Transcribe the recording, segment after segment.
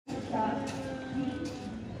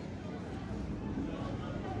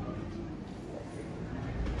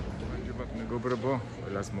მეგობრებო,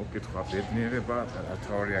 ყველას მოგკითხვა ბედნიერება, რა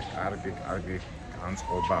თქმა კარგი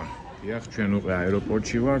განწყობა. დიახ, ჩვენ უკვე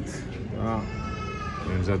აეროპორტში ვართ და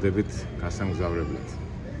მემზადებით გასამგზავრებლად.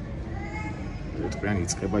 ეტყვიან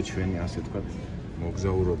იწყება ჩვენი ასე ვთქვათ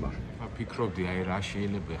მოგზაურობა. ფიქრობდი აი რა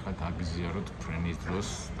შეიძლება ახლა დაგიზიაროთ ფრენის დროს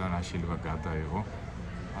და რა შეიძლება გადაიღო.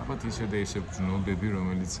 ალბათ ისე და ისე გრძნობები,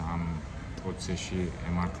 რომელიც ამ პროცესში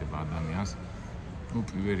ემართება ადამიანს. ნუ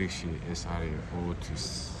პირველ რიგში ეს არის ყოველთვის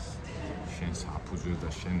შენ საფუძველი და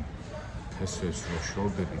შენ ფესვებს რო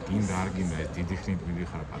შორდები, გინდა არ გინდა ეს დიდი ხნით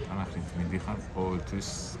მიდიხარ, პატარა ხნით მიდიხარ, ყოველთვის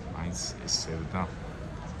მაინც ეს სევდა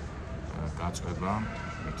გაწყვება,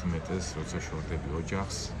 მით უმეტეს როცა შორდები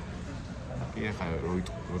ოჯახს. კი ახლა რო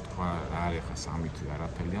თქვა რა არის ახლა 3 თვე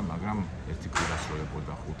არაფერია, მაგრამ ერთი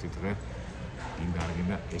კვირასროლებოდა 5 დღე, გინდა არ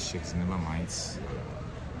გინდა ეს შეგრძნება მაინც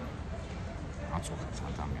აწუხებს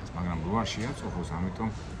ადამიანს, მაგრამ რო არ შეაწუხოს, ამიტომ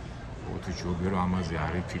ყოველთვის ჯობია რომ ამაზე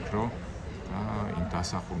არ იფიქრო და იმ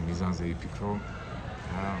დასახულ მიზანზე იფიქრო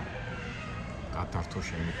და გადართო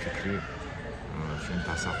შენი ფიქრი შენ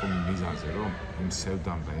დასახულ მიზანზე, რომ იმ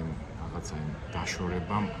სევდამ და იმ რაღაცა იმ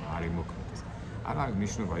დაშორებამ არ იმოქმედდეს. არა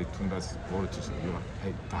ნიშნობა ის თუნდაც ყოველთვის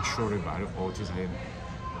აი დაშორება არის ყოველთვის აი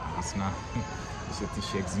რაღაცნა ისეთი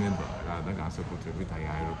შეგრძნება რა და განსაკუთრებით აი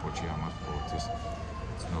აეროპორტში ამას ყოველთვის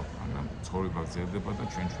ცნობ, მაგრამ ცხოვრება გრძელდება და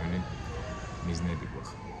ჩვენი მიზნები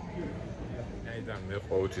გვაქვს. და მე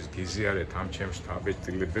ყოველთვის გიზიარეთ ამ ჩემს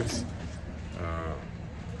შთაბეჭდილებებს.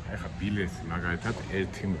 ახლა ბილეთი მაგალითად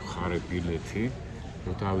ერთი მხარე ბილეთი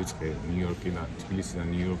რო დავიწყე ნიუ-იორკიდან, თბილისიდან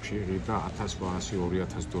ნიუ-იორკში ღირდა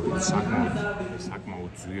 $1,000-$2,000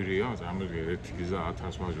 საკმაოდ ძვირია, ამაზე ერთი გიზა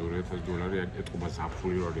 $1,000-$2,000 ეტყობა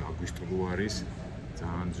ზაფხული რო არის აგვისტო რო არის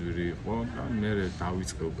ძალიან ძვირი იყო და მე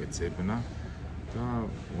დავიწყე უკვე ძებნა და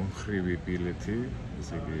მომხრივი ბილეთი,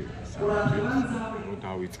 ესე იგი რო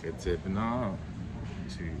დავიწყე ძებნა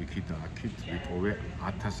იქით და აქით ვიპოვე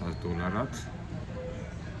 $1,100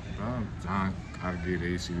 და ძალიან კარგი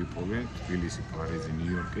რეისი ვიპოვე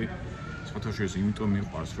თბილისი-პარიზი-ნიუიორკი. სხვათაშორის იმიტომ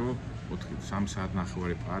მიყვარს, რომ 3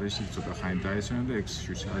 საათნახევარი პარიზში ცოტა ხანი დაესვენა და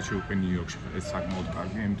 6 საათში უკვე ნიუ-იორკში. ეს საკმაოდ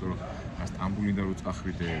კარგია, იმიტომ რომ სტამბოლიდან რო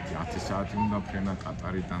წახვიდე 10 საათი უნდა ფრენა,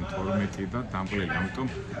 კატარიდან 12 და დამკლელი. ამიტომ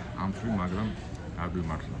ამ თვე მაგრამ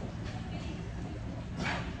გაგვიმართლა.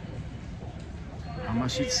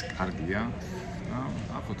 ამაშიც კარგია.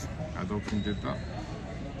 ახოთ გადავფრინდეთ და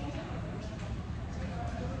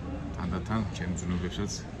თანდათან ჩემ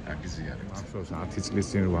ძნობებსაც გაგიზიარებთ. ახსოვს 10 წლის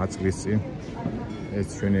წინ, 8 წლის წინ ეს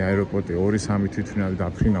ჩვენი აეროპორტი 2-3 თვითმფრინავი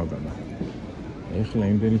დაფრინავდა და ეხლა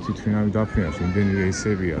იმდენი თვითმფრინავი დაფრინავს, იმდენი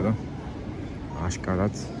რეისებია და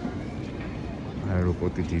აშკარად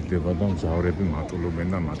აეროპორტი დიდდება და მგზავრები მატულობენ.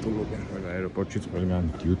 ყველა აეროპორტშიც ყველგან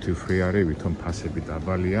duty free არის, ვითომ ფასები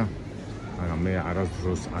დაბალია. მაგრამ მე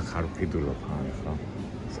არასდროს აქ არ ვყიდულობ, ახლა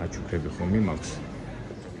საჩუქრები ხომ მიმაქვს.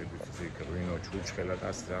 გრინო ჩურჩხელა და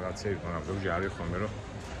ასე რაღაცები, მაგრამ ზოგჯერ არის ხოლმე რომ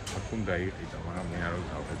აქ უნდა იყიდო, მაგრამ მე არ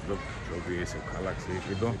ვავხედო, ჯობია ესე ქალაქში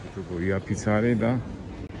იყიდო, თუ იაფიც არის და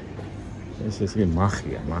ესე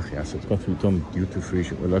მახია, ასე ვთქვათ, ვითომ duty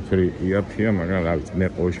free-ში ყველაფერი იაფია, მაგრამ რა ვიცი, მე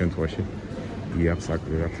ყოველ შემთხვევაში იაფს აქ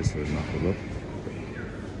ვერაფერს ვერ ნახულობ.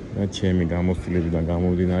 და ჩემი გამოცდილებიდან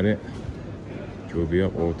გამომდინარე, ჯობია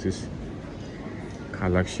ყოველთვის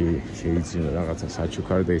ქალაქში შეიძლება რაღაცა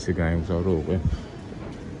საჩუქარი და ისე გაემგზავრო უკვე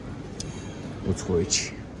უცხოეთში.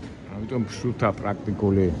 ამიტომ სულთა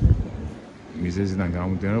პრაქტიკული მიზეზიდან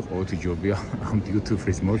გამომდინარე, ყოველთვის ჯობია ამ duty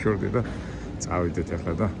free-ს მოშორდე და წავიდეთ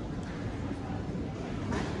ახლა და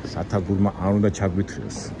სათაგურმა არ უნდა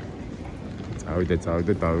ჩაგვითხრეს. წავიდეთ,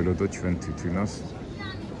 დავილოდოთ ჩვენ თვითონას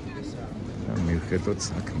და მივხედოთ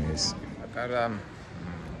საქმეს. პატარა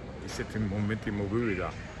ისეთი მომენტი მოგვივიდა.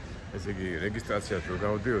 ესე იგი რეგისტრაციას რო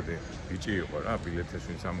გავდიოდი, ბიჭი იყო რა, ბილეთს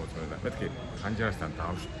ვინც ამოწმე და მეთქი ხანჯარასთან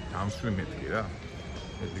დამსვი მეთქი რა.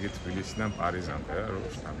 ესე იგი თბილისიდან პარიზამდე რა, რო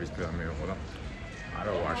შტაბის ფერა მეყო და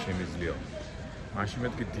არა არ შემიძლია. მაშინ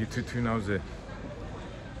მეთქი თვითმფრინავზე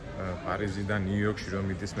პარიზიდან ნიუ-იორკში რომ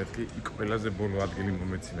მიდის მეთქი, იქ ყველაზე ბოლო ადგილი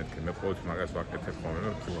მომეცი მეთქი. მე ყოველთვის მაგას ვაკეთებ ხოლმე,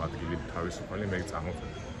 რომ თუ ადგილი თავისუფალი მე წამოწევ.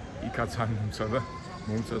 იქაც არ მომცა და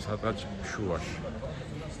მომცა სადღაც შუაში.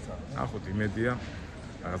 ნახოთ იმედია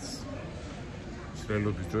რაც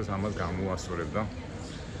სრელობის დროს ამას გამოასწორებ და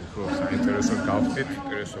უფრო საინტერესო გავხდით,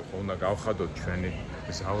 ინტერესო ხონდა გავხადოთ ჩვენი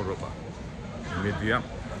მგზავრობა. იმედია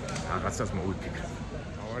რაღაცას მოვიფიქრეთ.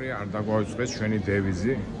 თავარია არ დაგვაუწყდეს ჩვენი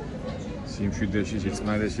დევიზი სიმშვიდეში,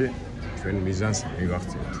 სიწყნარეში ჩვენ მიზანს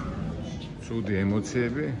მივახციოთ. ცუდი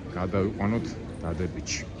ემოციები გადავიყვანოთ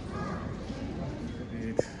დადებითში.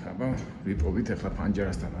 აბა ვიპოვით ახლა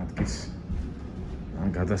პანჯარასთან ადგილს.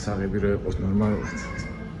 გადასაღები რო იყოს ნორმალურად.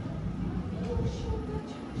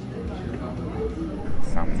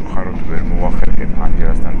 სამწუხაროდ ვერ მოახერხე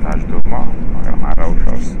პანჯერასთან დაждობა, მაგრამ არა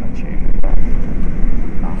უშავს შეიძლება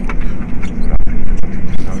ნახოთ რა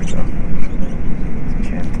დავიწყო.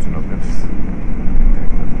 ჩემ ცნობებს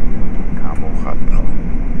გამოვხატო.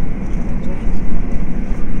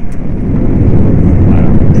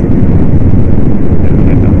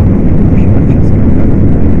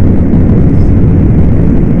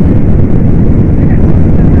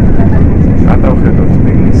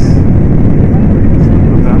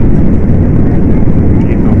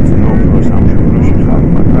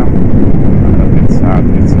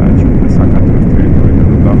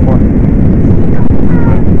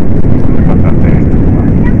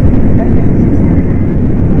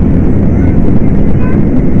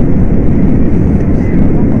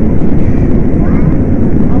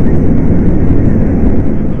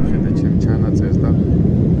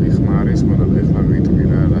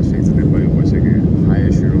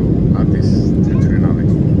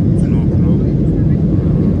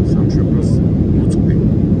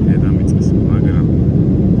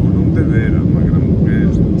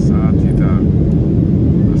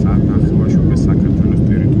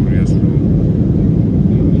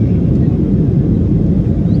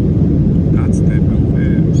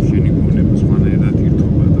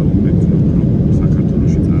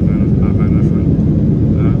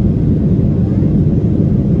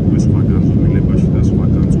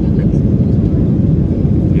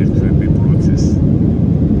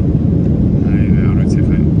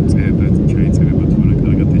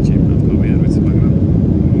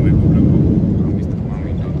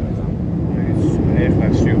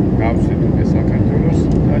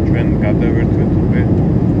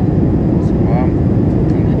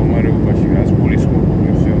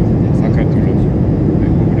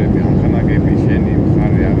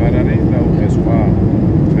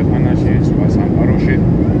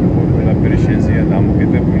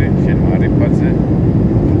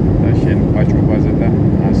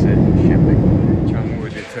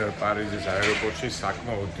 პარიზის აეროპორტში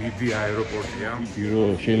საკმაოდ დიდი აეროპორტია.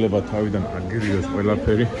 შეიძლება თავიდან აგერიოს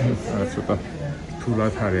ყველაფერი, ცოტა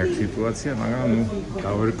რთულად არის აქ სიტუაცია, მაგრამ ნუ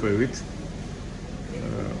დავერკვევით.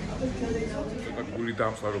 ცოტა გული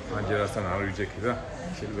დამწყარო პანჯერასთან არ ვიჯექი და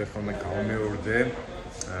შეიძლება ხოლმე გავმეორდე.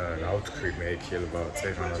 რა ვთქვი, მე შეიძლება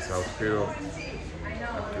წეღანას რა ვთქვი, რომ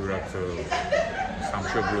აქტიურად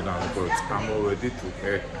სამშობლოდან უკვე წამოვედით,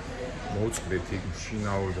 უკვე მოვწყდით იქ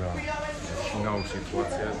შინაურ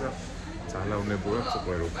სიტუაციას და ძალაუნებურად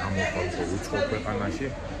უკვე რომ გამოვხვალ უცხო ქვეყანაში,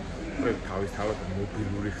 უკვე თავისთავად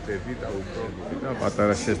მობილური ხდები და უკვე და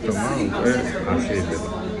პატარა შეცდომა უკვე არ შეიძლება.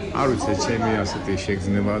 არ ვიცი, ჩემი ასეთი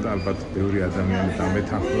შეგრძნება და ალბათ ბევრი ადამიანი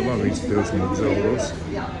დამეთანხმება, ვინც ბევრს მოგზაურობს.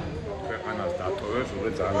 ქვეყანას დატოვებს, უკვე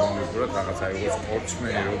ძალაუნებურად რაღაცა იყოს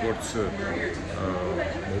სპორტსმენი, როგორც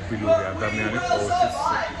მობილური ადამიანი ყოველთვის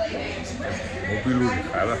მობილური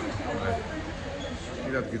ხარ.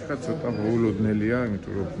 კიდევ გითხრათ, ცოტა მოულოდნელია,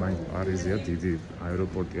 იმიტომ რომ მაინც პარიზია, დიდი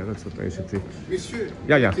აეროპორტია და ცოტა ესეთი.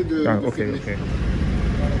 ოკეი.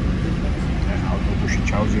 ავტობუსში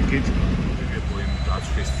ჩავზექით.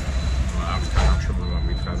 დაცვის აქვს თანამშრომლობა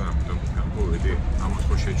მითხრა და ამიტომ გამოვედი. ამას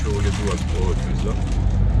ხო შეჩეულებულად ყოველთვის და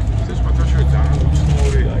ეს ფაქტობრივად ძალიან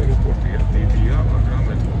უცნაური აეროპორტია, დიდია, მაგრამ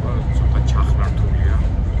ეთქობა ცოტა ჩახნართულია.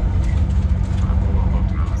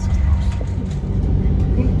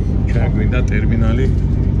 გვინდა ტერმინალი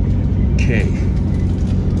K.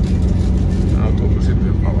 ავტობუსით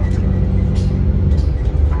ვიყავართ.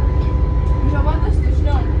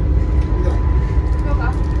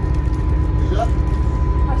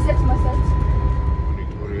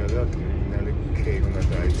 მონიტორია და ტერმინალი K უნდა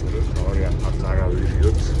დაიწყოს, ორი აქ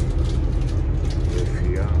არავირიოთ.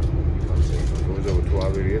 ეფია, ასე თუ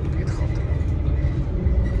ავირიეთ, გითხავთ.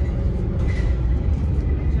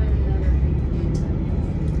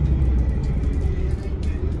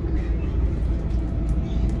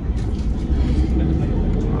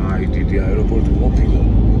 აეროპორტი მოფილო.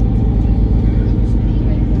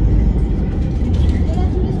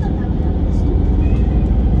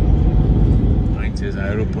 მაინც ეს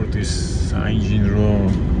აეროპორტის საინჟინრო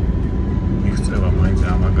მიღწევა მაინც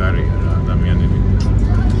ამაგარია რა ადამიანები.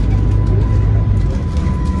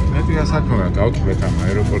 მეტი გასაქმეა დავთქვეთ ამ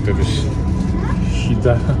აეროპორტების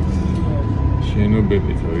შიდა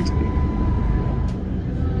შენობებით რო იწყვი.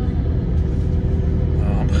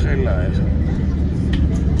 ამხელა ეს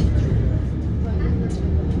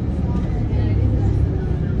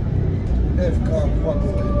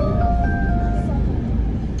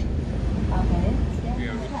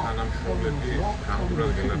თანამშრომლები გამურად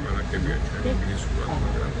გელაპარაკებიან ჩვენ ინგლისურად,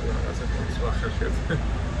 მაგრამ რაღაცა ხალხს ვახერხებთ.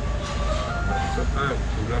 ცოტა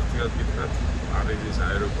გულახდილად გითხრათ, პარიზის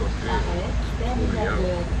აეროპორტი თურია,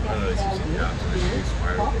 ის ისეთი აზრის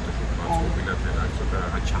აეროპორტში მაწყობილად და ცოტა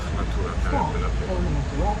რაღაც ჩახნათურად არაფერაფერი.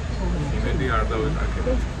 იმედი არ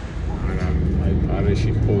დავეკარგებთ. მაგრამ აი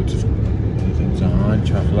პარიზში პოუჩს ძალიან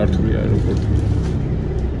ჩახლართული აეროპორტი.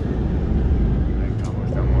 აი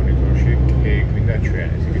გამოსდა მონიტორში გვინდა ჩვენ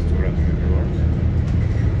ეს იგი სწორად მივიღოთ.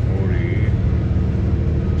 ორი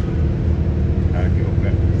კარგი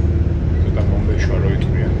ოპერა. ცოტა მომბეშვა რო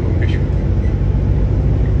იტყვიან, მომბეშვა.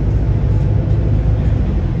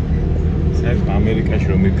 საერთოდ ამერიკაში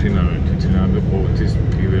რომ მიფრინავენ თვითონავე ყოველთვის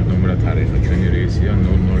პირველ ნომრად არის ხო ჩვენი რეისია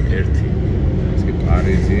 001. ეს კი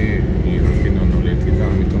პარიზი, ნიუ-იორკი 001 და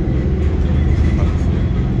ამიტომ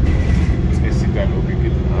წესი და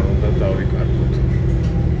ლოგიკით არ უნდა დავიკარგოთ.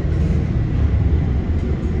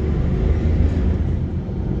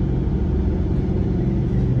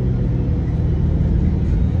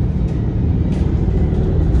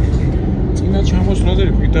 ჩამოსვლაზე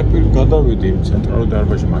პირდაპირ გადავედი ცენტრალურ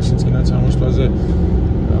დარბაზში, მაშინ წინა ჩამოსვლაზე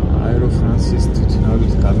აეროფრანსის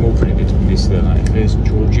თვითონავით გადმოვფრინდით მისდან, აი ეს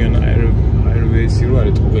ჯორჯიან აერვეისი რო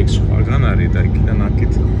არის ტყუილ სხვაგან არის და იქიდან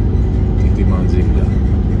აქეთ დიდი მანძილია.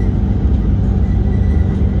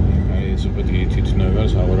 აი ეს უკვე დიდი თვითონავია,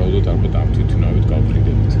 სავარაუდოდ ალბათ ამ თვითონავით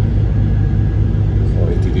გავფრინდებით. ხო,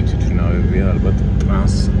 ეს დიდი თვითონავებია ალბათ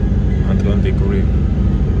ტრანსატლანტიკური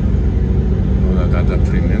და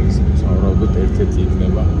გადაფრინდნენ, სავარაუდოდ ერთ-ერთი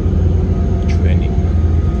იქნება ჩვენი.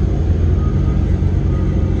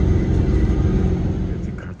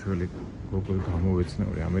 ერთი ქართველი გოგო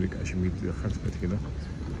გამოვეცნორი ამერიკაში მიდიოდა ხართ მეთქე და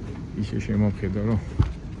ისე შემომხედა რომ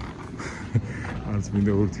არც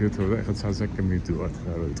მინდა ურთიერთობა და ეხლა სასაკე მიდივართ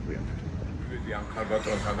რა რო იტყვიან. ვიდი ამ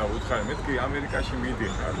ხარბატონთან დავუთხარი, მეთქე ამერიკაში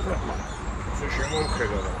მიდიხარ და ისე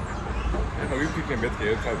შემომხედა და ეხლა ვიფიქრე მეთქე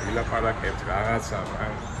ერთად ვილაპარაკებთ რაღაცა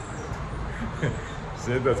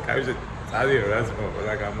ზედაც კაიზე წადიო რაც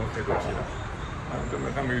რა გამოხედავში რა. ამიტომ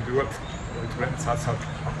ახლა მივიდივართ თქვენ ცაცად.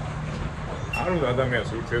 არ უნდა ადამიანს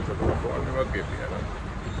ურთიერთობა ხო არ მივადგებია რა.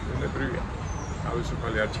 უნებრივია.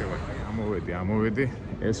 თავისუფალი არჩევა. ამოვედი,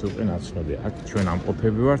 ეს უკვე ნაცნობია. აქ ჩვენ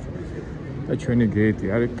ამყოფები ვართ და ჩვენი გეიტი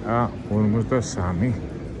არის K-53.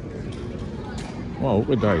 ვა,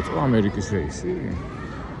 უკვე დაიწყო ამერიკის რეისი.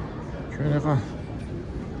 ჩვენ ახლა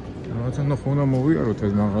რაღაცა უნდა მოვიაროთ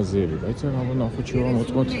ეს მაღაზიები, დაიცა გამონახოთ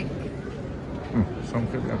შევამოწმოთ.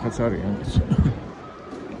 სამხედრო ახაც არიან ეს.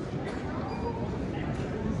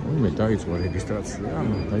 მე დაიწყო რეგისტრაცია,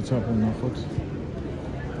 დაიცა გამონახოთ.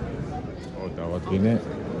 დავადგინე,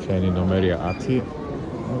 ჩვენი ნომერია 10.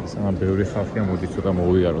 სამ ბევრი ხალხია, მოდი ცოტა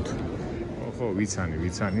მოვიაროთ. ხო,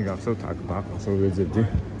 ვიცანი, გახსოვთ აქ ბაყაყს რო ვეძებდი.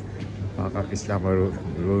 ბაყაყის ლაბა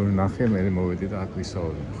რო ნახე, მე მოვედი და აქ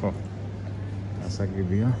ვისაუბრე, ხო.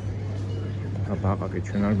 ასაგებია. ბაყაყი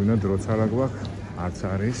ჩვენ არ გვინდა დროც არ აგვაქვს, არც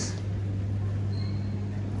არის.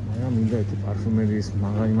 მაგრამ მინდა ერთი პარფუმერიის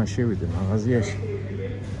იმას შევიდე მაღაზიაში,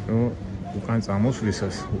 რომ უკან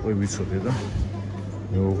წამოსვლისას უკვე ვიცოდე და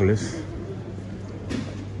მეუღლეს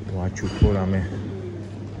ვაჩუქო რამე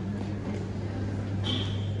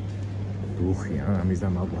დუხი ამის და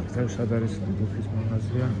მაგვარდა სად არის დუხის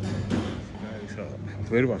მაღაზია.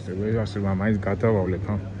 ვერ ვასწრებ, მაინც გადავავლებ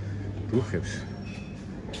ამ დუხებს.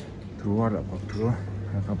 დრო არ აქვს, დრო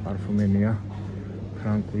ახლა პარფუმენია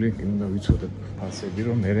ფრანკული, უნდა ვიცოდე ფასები,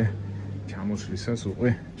 რომ მე ჩამოსვლისას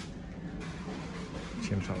უკვე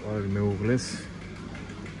ჩემს საყვარელ მეუღლეს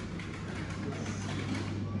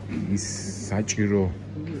ის საჭირო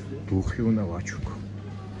დუხი უნდა ვაჩუქო.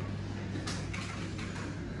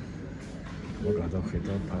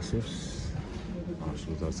 გადავხედავ ფასებს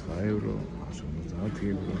 129 евро, 150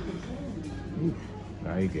 евро.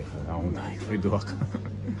 გაიგე ხა რა უნდა იყიდო აქ.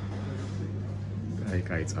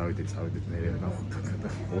 აი წავიდეთ მე ნახოთ და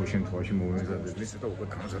ყოველ შემთხვევაში მოვემზადეთ ისე და უკვე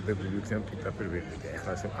გამზადებული ვიქნებ პირდაპირ ვიყიდე.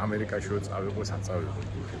 ახლა ასე ამერიკაში რო წავიღო, საწავიღო.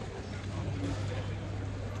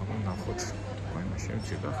 თქო ნახოთ. აი მაშინ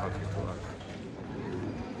შეიძლება ხალხი თუ აქ.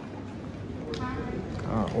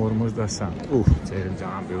 43. წერენ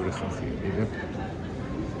ძალიან ბევრი ხალხი იყიდებ.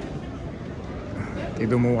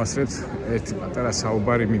 კიდევ მოვასწრეთ ერთი პატარა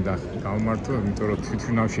საუბარი მინდა გავმართო, იმიტომ რომ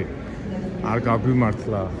თვითონავში არ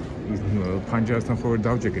გაგვიმართლა ფანჯარასთან ხო ვერ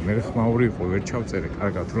დავჯექი, მე ხმაური იყო, ვერ ჩავწერე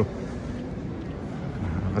კარგად, რომ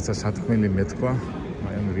რაღაცა სათქმელი მეთქვა,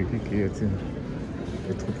 აი ამ რიგი კი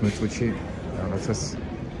 15 წუთში რაღაცას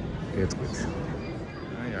ეტყვით.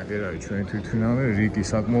 აი აგერ არის ჩვენი თვითონავე რიგი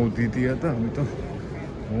საკმაოდ დიდია და ამიტომ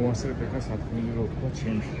მოვასწრებ ეხლა სათქმელი რო თქვა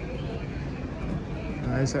ჩემში.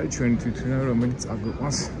 აი ეს არის ჩვენი თვითონავე, რომელიც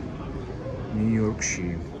წაგვიყვანს ნიუ-იორკში.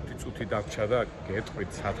 5 წუთი დაგჭა და გეტყვით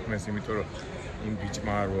სათქმეს, იმიტომ რომ იმ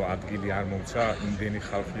ბიჭმა რომ ადგილი არ მომცა, იმდენი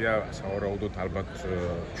ხალხია, სავარაუდოდ ალბათ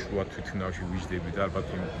შუა თვითმფრინავში ვიждები და ალბათ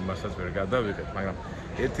იმასაც ვერ გადავიღებ, მაგრამ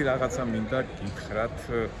ერთი რაღაცა მინდა გითხრათ,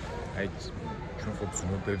 აი ჩვენ ხო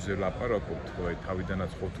ცნობებზე ლაპარაკობთ, ხო აი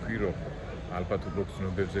თავიდანაც ხო თქვი რომ ალბათ უფრო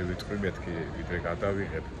ცნობებზე ვიტყვი მეთქი, ვიდრე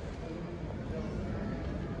გადავიღებ.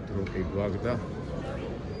 დრო კი გვაქვს და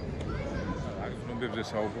აი ცნობებზე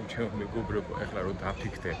საუბრობ ჩვენ მეგობრებო, ეხლა რომ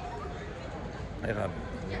დაფიქრდე. ეხლა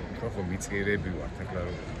ხო მიწირები ვართ, ეხლა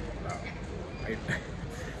რომ აი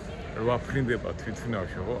რა ფრინდება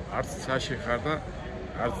თვითმფრინავში, ხო? არც ცაში ხარ და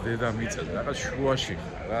არც დედამიწაზე, რაღაც შუაში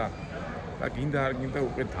ხარ რა. და გინდა არ გინდა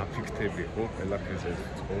უკვე დაფიქრდები, ხო, ყველაფერზე,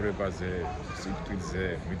 ცხოვრებაზე, სიკვდილზე,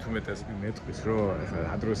 მით უმეტეს მეტყვის, რომ ეხლა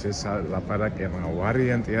რა დროს ეს ლაპარაკია, მაგრამ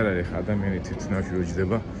ვარიანტი არ არის, ხა ადამიანი თვითმფრინავში რო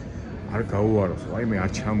ჯდება, არ გაუაროს, აი მე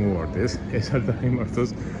არ ჩამოვარდეს, ეს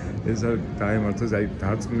არ დაიმართოს, აი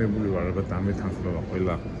დარწმუნებული ვარ, ალბათ დამეთანხმება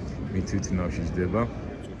ყველა მით თვითმფრინავში ჯდება.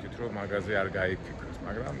 ვთქვით, რომ მაგაზე არ გაიფიქროს,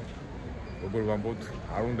 მაგრამ როგორ ვამბობთ,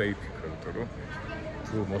 არ უნდა იფიქრო, იმიტომ რომ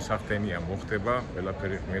თუ მოსახდენია მოხდება,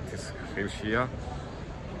 ყველაფერი ღმერთის ხელშია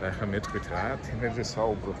და ეხლა მეტყვით რა, თემებზე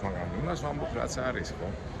საუბრობ, მაგრამ იმას ვამბობ, რაც არის, ხო?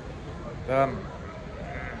 და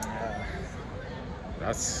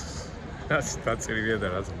რაც დაწერილია და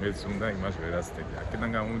რაც მეც უნდა, იმას ვერაცდები. აქედან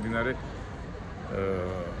გამომდინარე,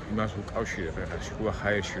 იმას უკავშირებ, ეხლა შუა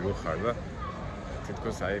ჰაერში რო ხარ და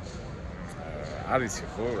თითქოს აი არის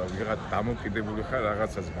ხო, ვიღაც დამოკიდებული ხარ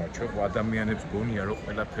რაღაცაზე, მაგრამ ჩვენ ადამიანებს გონია რომ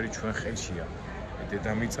ყველაფერი ჩვენ ხელშია.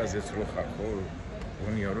 დედამიწაზეც რო ხარ, ხო,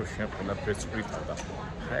 გონია რომ შენ ყველაფერს წვრიტავ და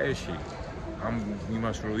ჰაერში ამ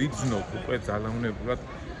იმას რო იგზნობ, უკვე ძალაუნებურად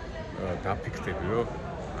დაფიქრდები, რომ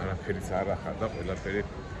არაფერიც არ ახარ და ყველაფერი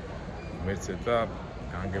მერცე და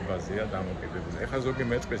განგებაზეა დამოკიდებული. ეხლა ზოგი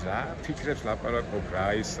მეტყვის რა ფიქრებს ლაპარაკობ რა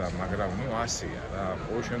ისა, მაგრამ ნუ ასია რა.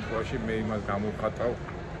 ყოველ შემთხვევაში მე იმას გამოვხატავ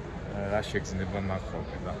რა შეგრძნება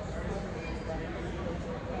მაქვს და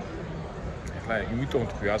ეხლა იმიტომ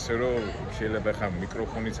თქვი ასე რომ შეიძლება ეხლა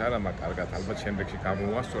მიკროფონიც არ ამა კარგად, ალბათ შემდეგში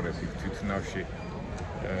გამოვასწორებ თვითნავში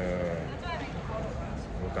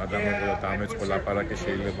გადამოღება დამეწყო ლაპარაკი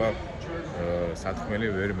შეიძლება სათქმელი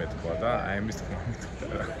ვერ მეთქვა და აი ამის თქმა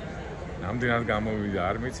მითხრა. ნამდვილად გამოვიდა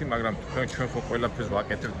არ ვიცი, მაგრამ ჩვენ ხო ყველაფერს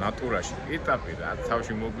ვაკეთებთ ნატურაში. პიტაპი რა,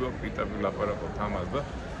 თავში მოგივა პიტაპი ლაპარაკობთ ამას და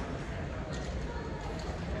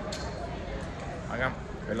მაგრამ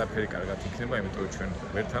ყველაფერი კარგად იქნება, იმიტომ რომ ჩვენ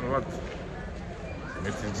ერთთან ვართ.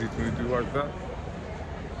 ერთი გზით მივდივართ და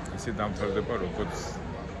ისე დამთავრდება როგორც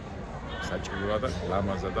საჭიროა და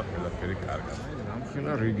ლამაზად და ყველაფერი კარგად.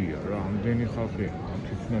 რამხელა რიგია რა, ამდენი ხალხი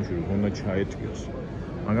თვითნავში უნდა ჩაეტკიოს.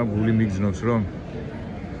 მაგრამ გული მიგზნობს რომ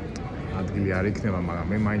ადგილი არ იქნება, მაგრამ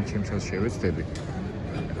მე მაინც ჩემსაც შევეცდები.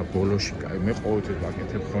 ეხლა ბოლოში, მე ყოველთვის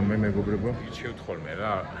ვაკეთებ ხოლმე მეგობრებო. იცევთ ხოლმე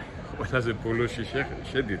რა, ყველაზე ბოლოში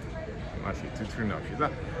შედით მასი თვითნავში და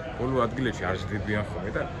ბოლო ადგილებში არ ჯდებიან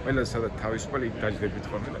ხოლმე და ყველა სადაც თავისუფალი იქ დაჯდებით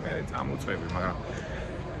ხოლმე და მე წამოწვევი, მაგრამ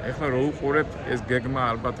ეხლა რო უყურებ ეს გეგმა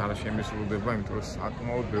ალბათ არ შემისრულდება, იმიტომ რომ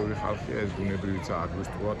საკმაოდ ბევრი ხალხია, ეს ბუნებრივიცა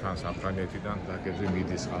აგვისტოა თან საფრანგეთიდან დაგებზე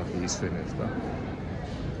მიდის ხალხი ისვენებს და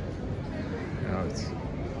რა ვიცი.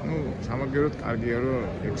 ნუ სამაგეროდ კარგია რომ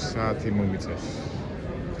 6 საათი მომიწევს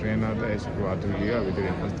ტრენა და ეს უფრო ადვილია, ვიდრე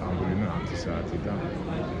ახლა სტამბოლიდან 10 საათი და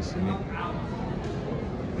ისინი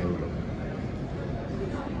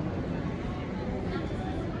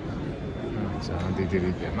ძალიან დიდი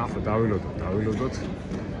რიგია. ნახო, დავილოდოთ.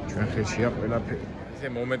 ჩვენ ხელშია ყველაფერი. ისე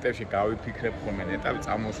მომენტებში გავიფიქრებ ხოლმე, ნეტავი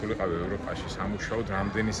წამოსულიყავი ევროპაში, სამუშაოდ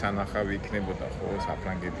რამდენი სანახავი იქნებოდა ხო,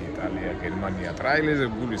 საფრანგეთი, იტალია, გერმანია, ტრაილერზე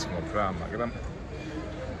გულისხმობ რა, მაგრამ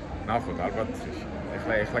ნახოთ, ალბათ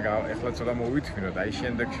ეხლა ცოტა მოვითმინოთ, აი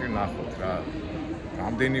შემდეგში ნახოთ რა.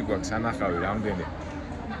 რამდენი გვაქვს სანახავი, რამდენი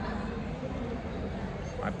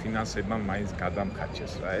ფინანსებმა მაინც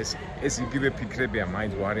გადამხაჩეს რა. ეს იგივე ფიქრებია,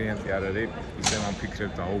 მაინც ვარიანტი არ არის, ისე ამ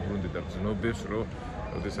ფიქრებს დაუბრუნდე და გზნობებს, რომ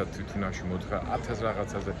როდესაც თვითნავში მოთხა 1000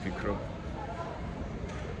 რაღაცაზე ფიქრობ.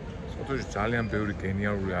 სოთოში ძალიან ბევრი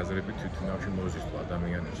გენიალური აზრები თვითნავში მოზისვა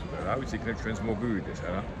ადამიანებს და რა ვიცი, იქნებ ჩვენც მოგვივიდეს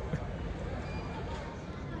არა.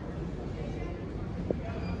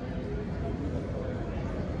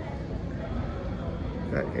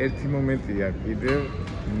 და ერთი მომენტია კიდევ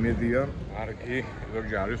იმედია ბარგი,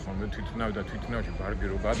 ზოგჯერ არის ხოლმე თვითნავი და თვითნავში ბარგი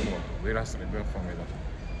რო გადმოვა, ვერ ასწრებენ ხოლმე და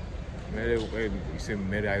მე უკვე ისე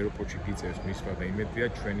მე აეროპორტში გიწევს მისვლა და იმედია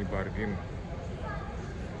ჩვენი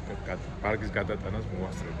ბარგის გადატანას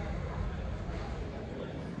მოასწრებენ.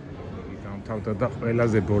 დამთავრდა და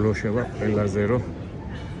ყველაზე ბოლოში ვარ, ყველაზე რო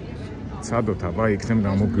ცადოთ, აბა იქნებ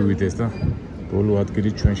გამოგვივიდეს და ბოლო ადგილი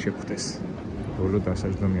ჩვენ შეხვდეს. ბოლო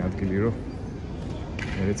დასაჯდომი ადგილი რო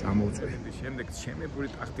მე წამოვწევი. შემდეგ შემებული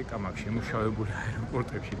ტაქტიკა მაქვს შემუშავებული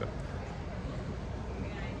აეროპორტებში და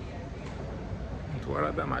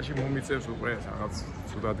არა და მაშინ მომიწევს უკვე რაღაც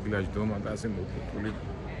ცუდ ადგილაში დომა და ასე მოკუთული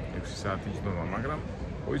 6 საათის დომა, მაგრამ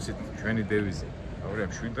ვიცით, ჩვენი დევიზი, აურია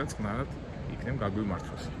მშვიდად წყნარად იქნებ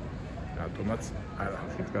გაგვიმართოს. რატომაც არა,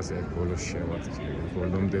 ხითქას ერთ ბოლოს შევაწყვეტ.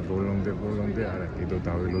 ბოლომდე, არა, კიდევ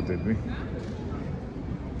დაველოდები.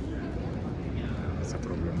 ეს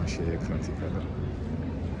პრობლემა შეექმნათ იქა და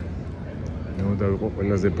მე უნდა ვიყო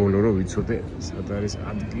ყველაზე ბოლო რომ ვიცოდე სად არის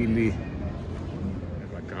ადგილი.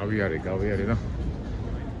 გავიარე და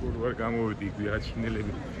ვარ გამოვიდი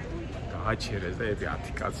გვიაჩინელები გააჩერეს და ერთი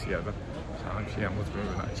 10 კაცია და სამ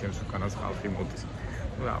შეამოწმებდა ჩემს უკანას ხალხი მოდის.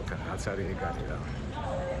 ნუ რაღაც არის ეგარი და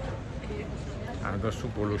და სულ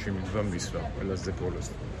ბოლოში მიდვა მისვლა ყველაზე ბოლოს.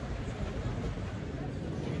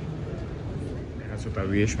 რა ცოტა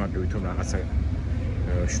ვიეშმაკი ვითომ რაღაცა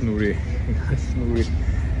შნური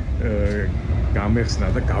გამეხსნა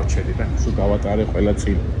და გავჩერდი და სულ გავატარე ყველა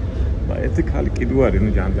წინ. და ერთი ხალი კიდევ არის,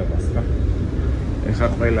 ნუ ჯანდაბას რა. ეხლა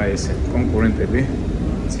ყველა ესე კონკურენტები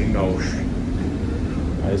წინ გაუშვი.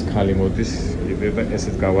 აი ეს ხალი მოდის კიდევ და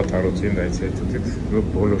ესეც გავატარო წინ და ერთ-ერთ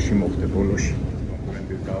ბოლოში მოხდე, ბოლოში.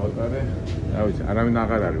 კონკურენტებს გავატარე. რა ვიცი, არავინ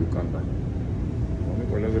აღარ არის უკან და. მომი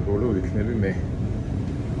ყველაზე ბოლო ვიქნები მე.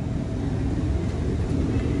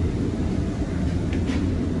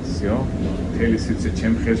 всё, თელისიცე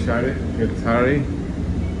ჩემ ხელში არის, ფერცარი.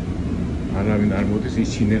 არავინ არ მოდის, ის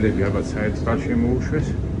ჩინელები ალბათ საერთოდ შემოუშვეს.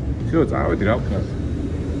 всё, წავედი რა ვქნას.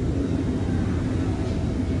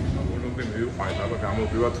 ბოლომდე მივიყვანეთ, აბა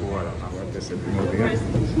გამოვივა თუ არა, აბა ესეთი მოდიან.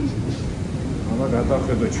 აბა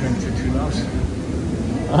გადავხედო ჩვენ თვითონავს.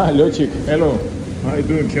 ლოჩიკ, hello. How you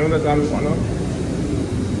doing? Què onda წამიყვანო?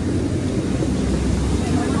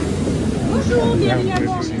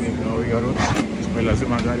 ყველაზე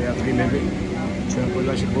მაგარი ადგილები ჩვენ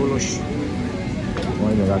ყველაში ბოლოში.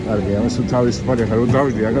 მოიდა რა კარგია, სულ თავისუფალი ხარ,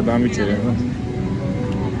 დავიდი აქ და დამიჭერე.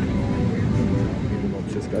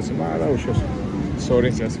 მოგცეს კაცი, მაგრამ უშოს. Sorry,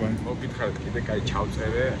 just one. მოგითხარით კიდე კაი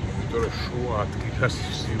ჩავწერე, იმიტომ რომ შუა ადგილას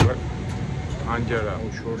ვარ. ანჯარა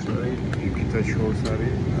შორს არის, იქითა შორს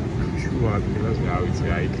არის. შუა ადგილას რა ვიცი,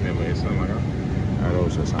 რა იქნება ესა, მაგრამ არა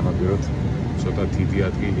უშოს სამაგეროთ ცოტა დიდი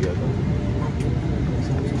ადგილია და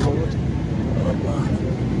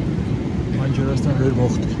ანჯერასთან ვერ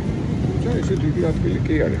მოხდი. ესე დიდი ადგილი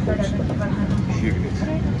კი არის ხო შიგნით.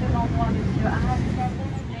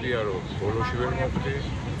 ცუდია რომ ბოლოში ვერ მოხდი,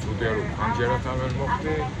 ცუდია რომ ანჯერასთან ვერ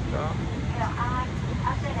მოხდი და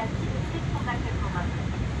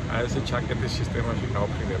აი ესე ჩაკეტის სისტემაში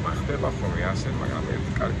გავფრინე მახდება ხოლმე ასე, მაგრამ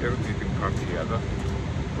ერთი კარგი რომ დიდი ფართია და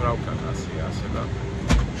რა ვქნა ასია ასე და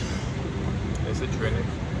ესე ჩვენი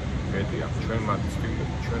მედია, ჩვენ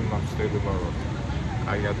მაცდელობა რომ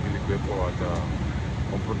აი ადგილი გვეპოვა და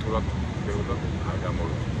კომფორტულად გეოდა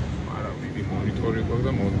გამოვიდა. მაგრამ დიდი მონიტორი გვაქვს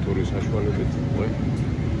და მონიტორის საშუალებით უკვე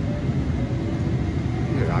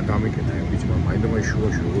რა გამიკეთე ბიჭმა, მაინდა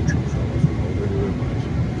შუაში როგორ ჩავს ამას მოდელირება ეს.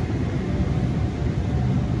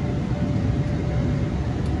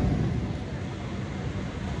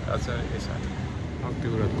 რაც არის ეს არის.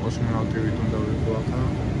 აქტიურად კოსმონავტივით უნდა ვიყო ახლა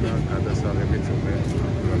და გადასაღებით უკვე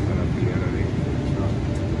აქტიურად არ არის.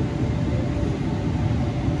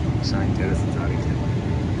 საინტერესო არის.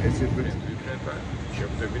 ეს ის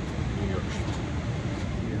შევდებით ნიუ-იორკში.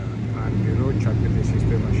 კარგერო ჩაკეტის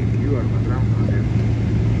სისტემაში კი ვარ, მაგრამ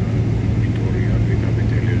ვიქტორია ვიდაბი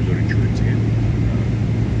ტელევიზორი ჩვენწინ.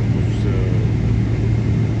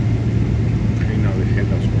 ფინალი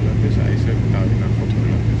ხედავს ყველაფერს, აი ესე დავინახოთ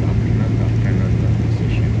ყველაფერს, აფრინად დაფრენად და ისე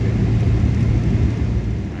შემდეგ.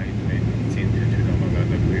 აი მე წინ თვითონ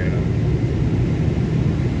გადაგვიარა.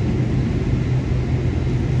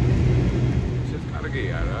 ეს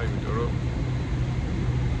კარგია რა, იმიტომ რომ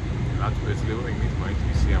რაც ვეძლევა იმით მაინც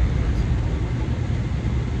ისიამოვნებს.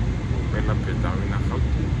 ყველაფერს დავინახავთ,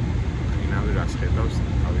 ფინალი რაც ხედავს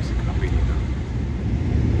თავისი კაბინიდან.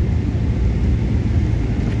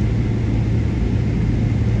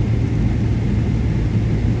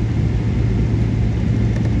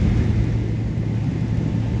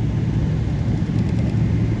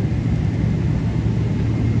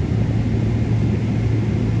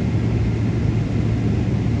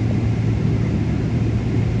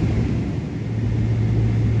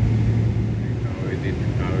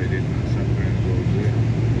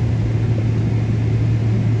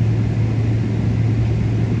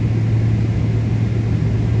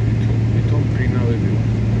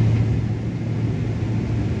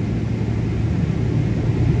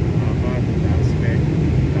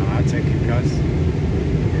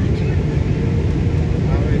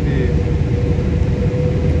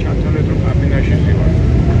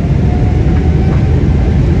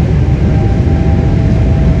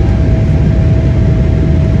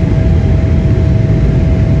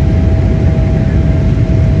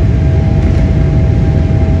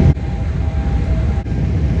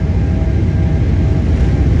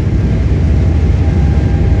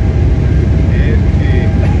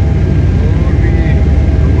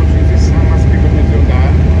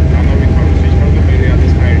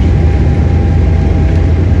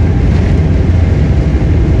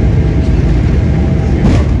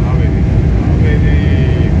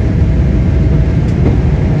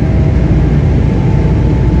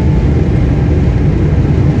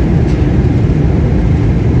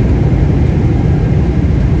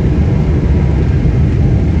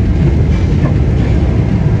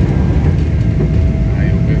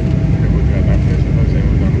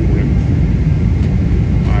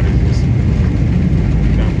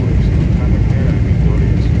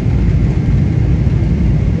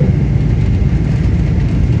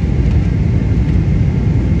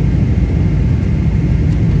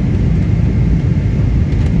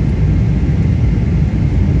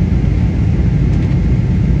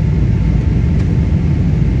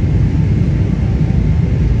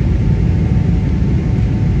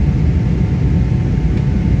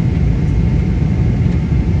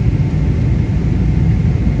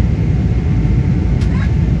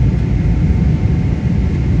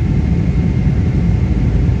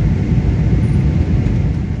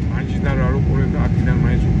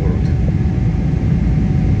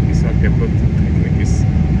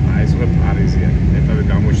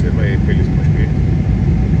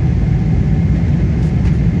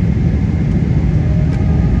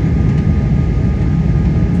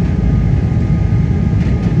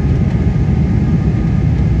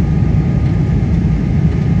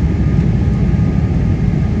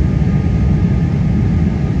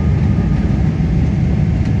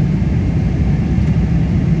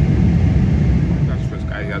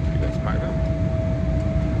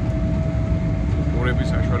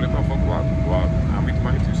 საშუალება ხო გვაქვს. ამით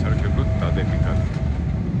მაინც ვისარგებლოთ დადებითად.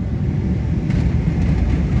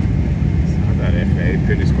 სად არის ახლა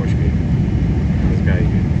ეიფელის კოშკი? მას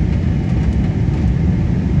გაიგე.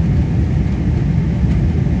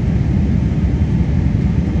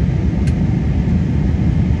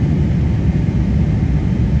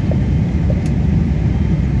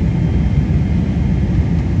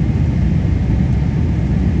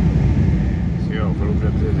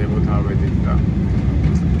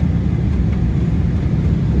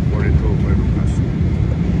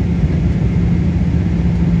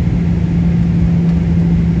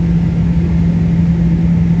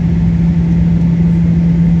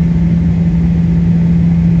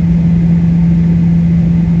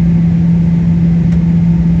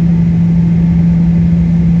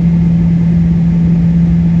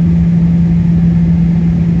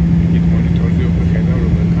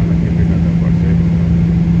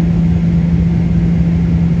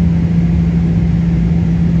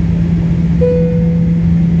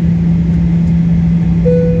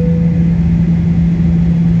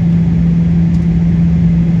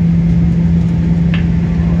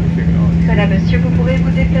 Monsieur, vous pourrez vous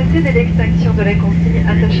déplacer dès l'extinction de la consigne.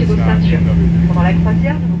 Attachez vos ceintures. Pendant la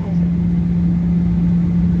croisière, nous vous conseillons.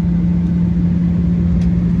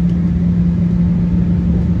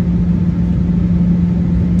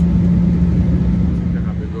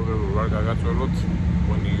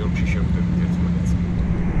 ნიუ-იორკში შევხვდებით ერთმანეთს.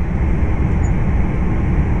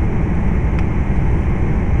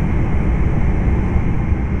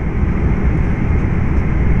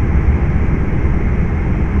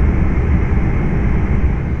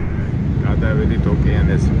 გადავედით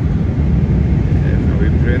ოკეანეზე. ეხლა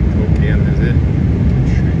ვიფრენთ ოკეანეზე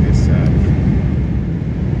 7 საათი.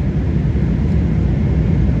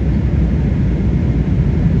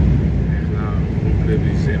 ეხლა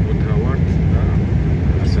ფიქრები ზემოთა ვართ და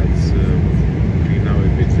რასაც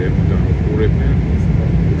ფინავები ზემოდან უყურებენ,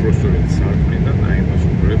 უბრალოდ სარკმლიდან აიმას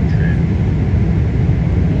უყურებ ჩვენ.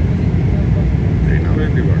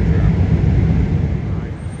 ფინავები ვართ რა.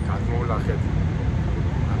 აი, გადმოვლახეთ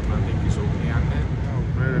ატლანტიკის ოკეანე და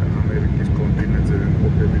უკვე ამერიკის კონტინენტზე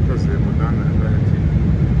ვიმყოფებით და ზემოდან ერთი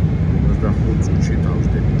 25 წუთში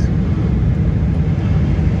დავждებით.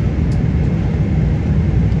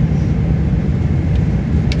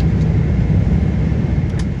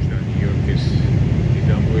 ნიუ-იორკის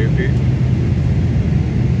მიდამოები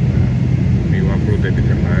მივაბრუნდებით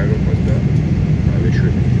აეროპორტს და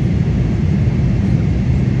დავეშვებით.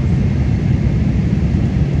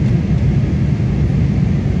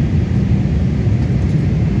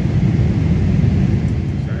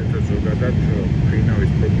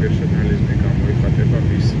 ფინავის პროფესიონალიზმი გამოიხატება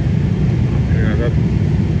მის ამფრენად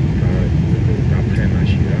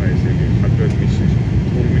დაფრენაში რა, ესე იგი ხატვით მის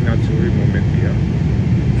კულმინაციური მომენტია.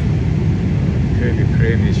 მთელი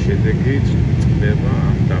ფრენის შედეგი წდება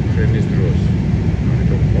ამ დაფრენის დროს.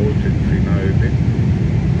 ამიტომ ყოველთვის ფინავები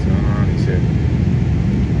ძალიან ისე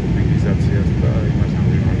მობილიზაციას და იმას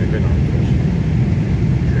ამჟღავნებენ ამ დროს.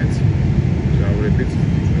 ჩვენც მგზავრებით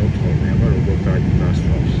მოთხოვნა, მაგრამ როგორ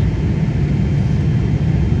დაასვავს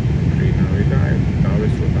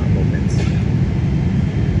დავესვათ ამ მომენტს.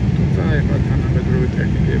 თუმცა ეხლა თანამედროვე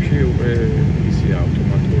ტექნიკებში უკვე ისე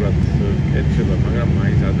ავტომატურად კეთდება, მაგრამ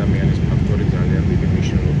მაინც ადამიანის ფაქტორი ძალიან დიდი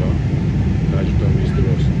მნიშვნელობა დაждომის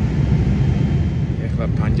დროს. ეხლა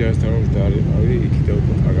პანჯარასთან რომ დავიყავი, იქიდან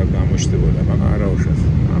უკვე კარგად გამოჩნდებოდა, მაგრამ არა უშავს.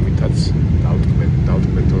 ამითაც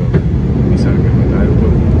დავტკბეთ რომ ისარგებლო და უკვე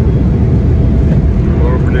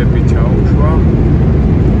ორკლები ჩაუშვა.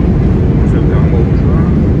 უზელ გამოუშვა.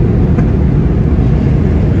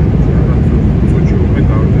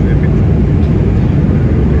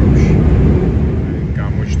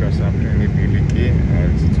 საფრენი ბილიკი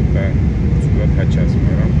არის ცოტა ჩას,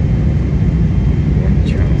 მაგრამ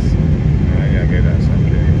ჩანს. აი აგერა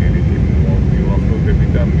საფრენი ბილიკი მივაბრუნდები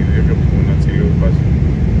და მივიღებ მონაწილეობას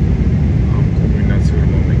ამ კომბინაციურ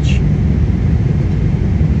მომენტში.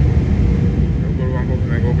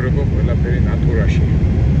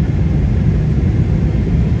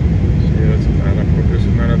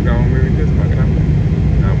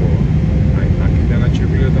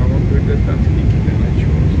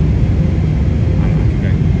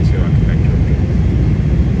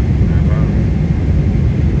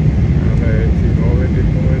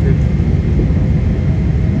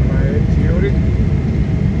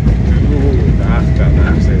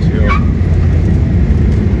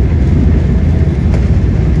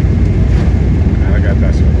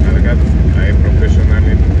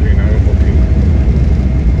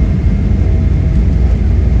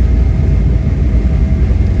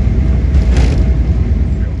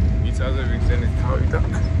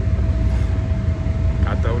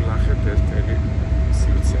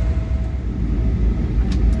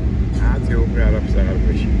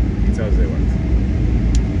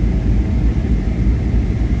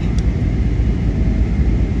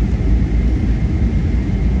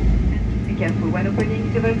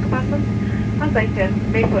 opening the compartment as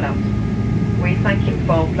items may fall out. We thank you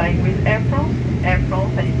for flying with Air France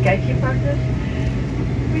and its SkyTeam partners.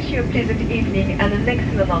 Wish you a pleasant evening and an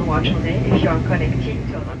excellent onward journey if you are connecting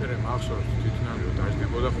to another.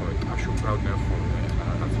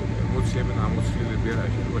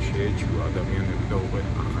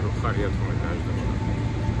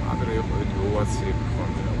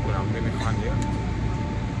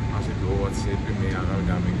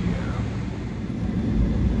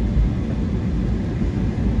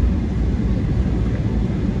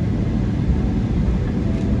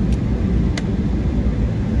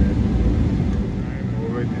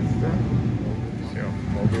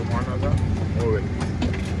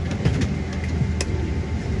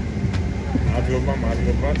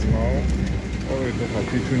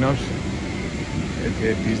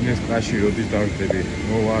 Business class როდის დავხდები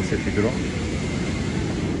მოვა ასეთი დრო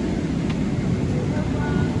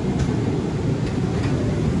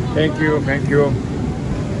Thank you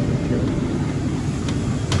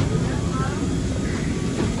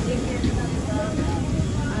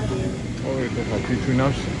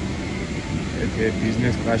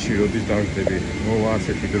business class როდის დავხდები მოვა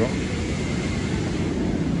ასეთი დრო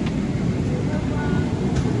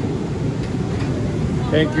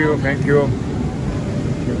Thank you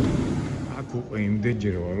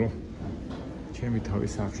იმდენჯეროა რომ ჩემი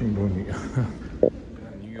თავის სახში მგონია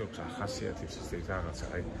ნიუ-იორკს ახასიათებს ეს რაღაცა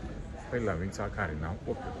აი ყველა ვინც აქ არის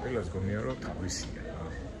ნამყოფი ყველას გონია რომ თავისია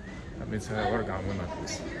და მეც ვარ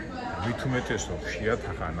გამონაკლისი მით უმეტეს რომ ხშირად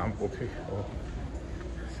ახლა ნამყოფი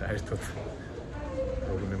საერთოდ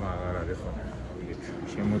პრობლემა აღარ არის ხო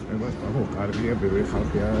შემოწმებას ხო კარგია ბევრი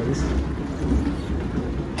ხალხი არ არის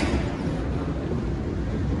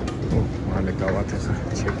მალე გავათეხა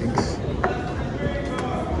ჩეკინგს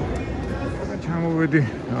ჩამოვედი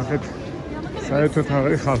ახეთ საერთოდ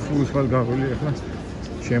აღარ ხალხი უსვალ გაღული ახლა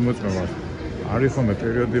შემოწმება არის ხოლმე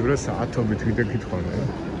პერიოდები რომ საათობით ვიდექით ხოლმე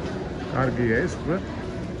კარგია ეს ხო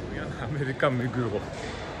ამერიკა მიგვიღო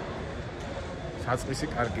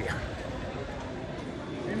საწყისი კარგია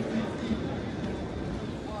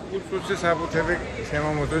უცუცი საბუთები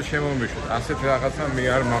შემომოწოს შემომიშვით ასეთ რაღაცა მე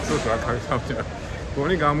არ მახსოვს რა თავისთავად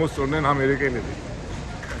გონი გამოსწორდნენ ამერიკელები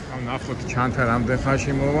ამ ნახოთ ჩანთა რამდენ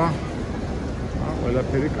ხანში მოვა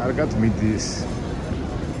ყველაფერი კარგად მიდის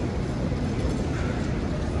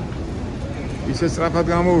ისე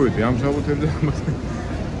სწრაფად გამოვედი ამ საბუთებზე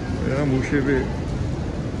რა მუშები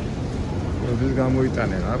როდის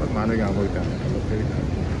გამოიტანენ ალბათ მანე გამოიტანენ ყველაფერი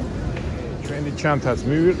კარგი ჩვენი ჩანთაც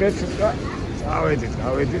მივიღეთ და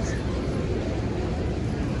წავედით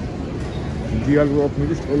დიალოგ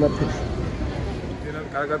მიდის ყველაფერი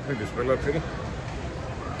კარგად მიდის ყველაფერი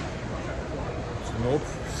ნოპ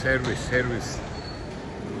სერვის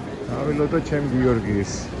ავილოდა ჩემ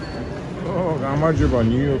გიორგის გამარჯობა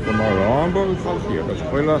ნიუ-იორკი მაგრამ ამბავი ხალხია და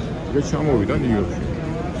ყველა ეს ჩამოვიდა ნიუ-იორკში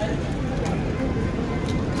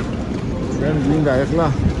ჩვენ გინდა ახლა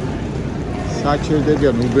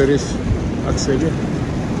საჩერდებიან უბერის ტაქსები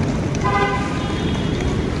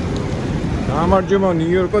გამარჯობა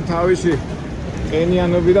ნიუ-იორკო თავისი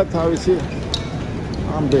კენიანები და თავისი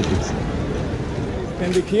ამბებით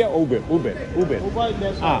And the Kia Uber.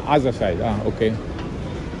 Other side. Okay.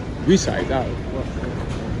 This side.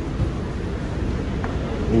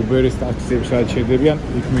 Uber is taxi შედებიან.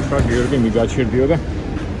 იქ მიხა გიორგი მიგაჩერდიოდა.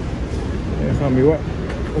 ეხლა მივა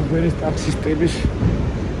Uber is taxistების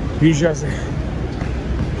ბიჟაზე.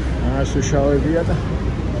 შუშავებია და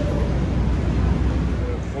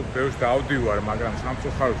ბევრს დავდივარ, მაგრამ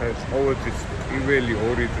სამწუხაროდ ეს ყოველთვის პირველი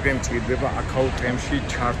 2 დღე მჭირდება აკაუნტებში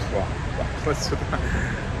ჩართვა.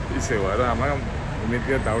 ისე ვარ რა, მაგრამ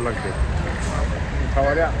იმედია დავლაგდებ.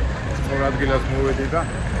 თავარია სწორ ადგილას მოვედი და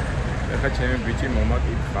ეხლა ჩემი ბიჭი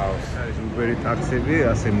მომაკითხავს. ეს უბერი ტაქსები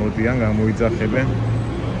ასე მოდიან, გამოიძახებენ.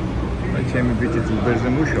 და ჩემი ბიჭი უბერზე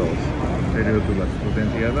მუშაობს. პერიოდულად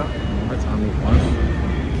სტუდენტია და მომაც ამიყვანს.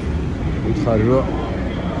 უთხარი რომ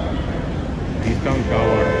ისთან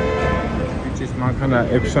გავარო. ბიჭის მანქანა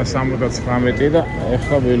 679 და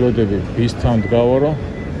ეხლა ველოდები ბისთან გავარო.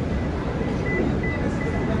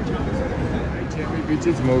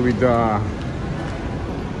 ბიჭიც მოვიდა.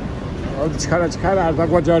 აუ ჩქარა არ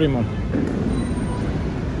დაგვაჯარიმო.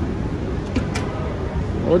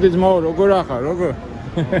 ოდის მო როგორ ახარ როგორ?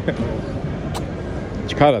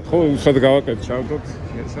 ჩქარად ხო უსად გავაკეთე ჩავდოთ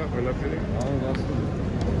ესა ყველაფერი. აუ გასული.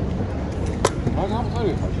 მაგამ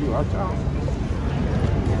ხარი ხარ აჭა.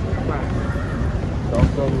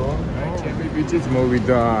 დავდალო. ჩემი ბიჭიც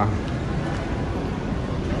მოვიდა.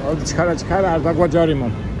 აუ ჩქარა არ დაგვაჯარიმო.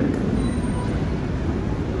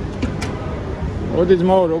 ოდის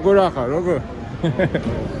მო როგორ ახარ როგორ?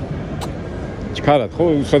 ჩქარად ხო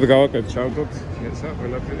უსად გავაკეთე ჩავდოთ ესა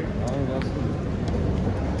ყველაფერი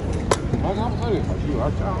მაგრამ ხარიხა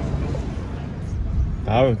ჯიაჭა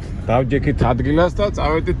დავჯექით ადგილას და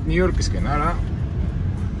წავედით ნიუ-იორკისკენ არა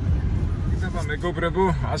ისა მეგობრებო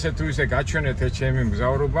ასე თუ ისე გაჩვენეთ ეს ჩემი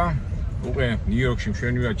მგზავრობა უკვე ნიუ-იორკში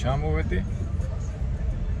მშვენივრად ჩამოვედი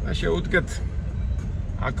და შევუდგეთ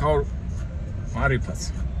აქაურ მარიფას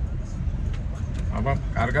აბა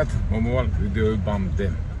კარგად მომავალ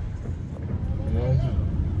ვიდეოებამდე